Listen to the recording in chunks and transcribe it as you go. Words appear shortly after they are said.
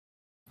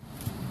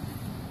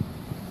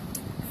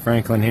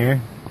Franklyn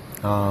here.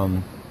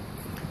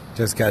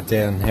 Just got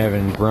done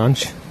having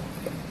brunch.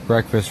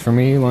 Breakfast for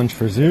me, lunch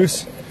for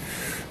Zeus.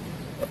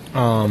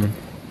 Can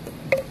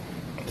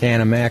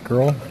of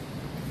mackerel.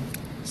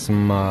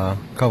 Some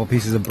couple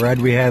pieces of bread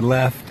we had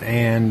left,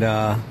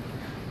 and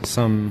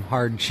some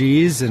hard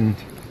cheese. And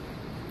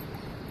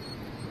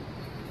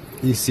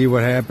you see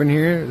what happened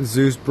here?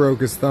 Zeus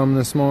broke his thumb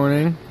this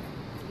morning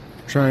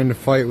trying to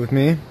fight with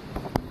me.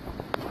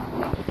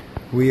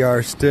 We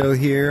are still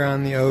here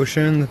on the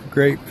ocean, the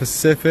Great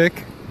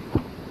Pacific,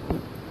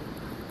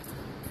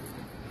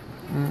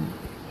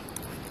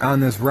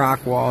 on this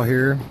rock wall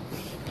here.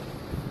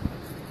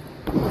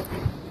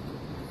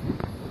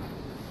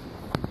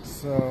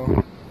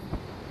 So,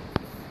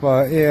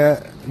 but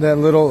yeah, that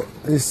little,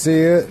 you see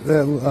it?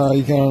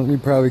 That you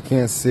probably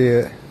can't see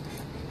it.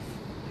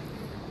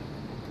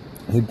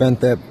 He bent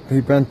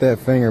that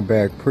finger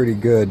back pretty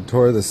good,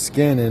 tore the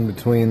skin in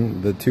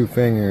between the two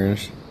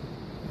fingers.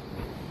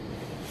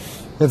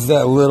 It's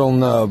that little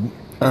nub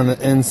on the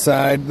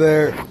inside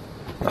there.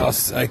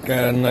 I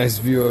got a nice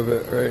view of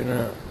it right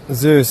now.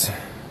 Zeus.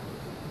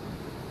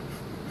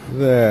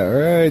 That,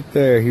 right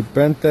there. He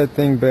bent that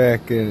thing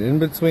back in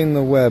between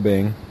the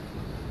webbing.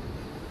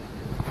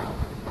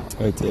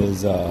 It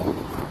is, got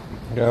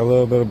a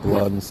little bit of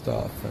blood and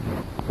stuff.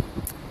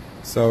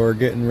 So we're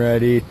getting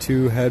ready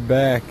to head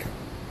back.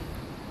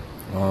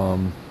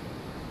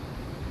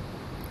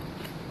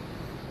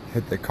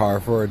 Hit the car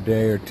for a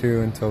day or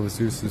two until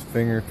Zeus's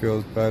finger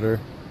feels better.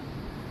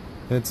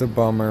 It's a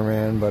bummer,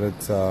 man, but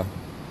it's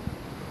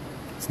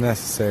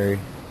necessary.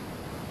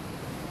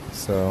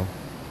 So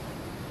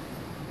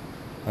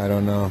I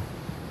don't know.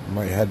 I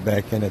might head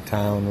back into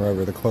town,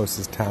 wherever the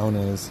closest town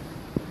is.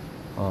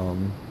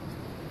 Probably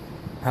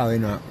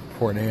not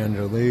Port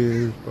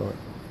Angeles, but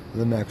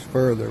the next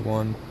further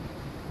one.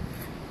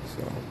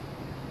 So,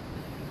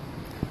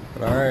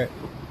 but all right.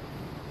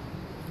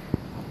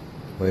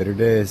 Later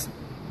days.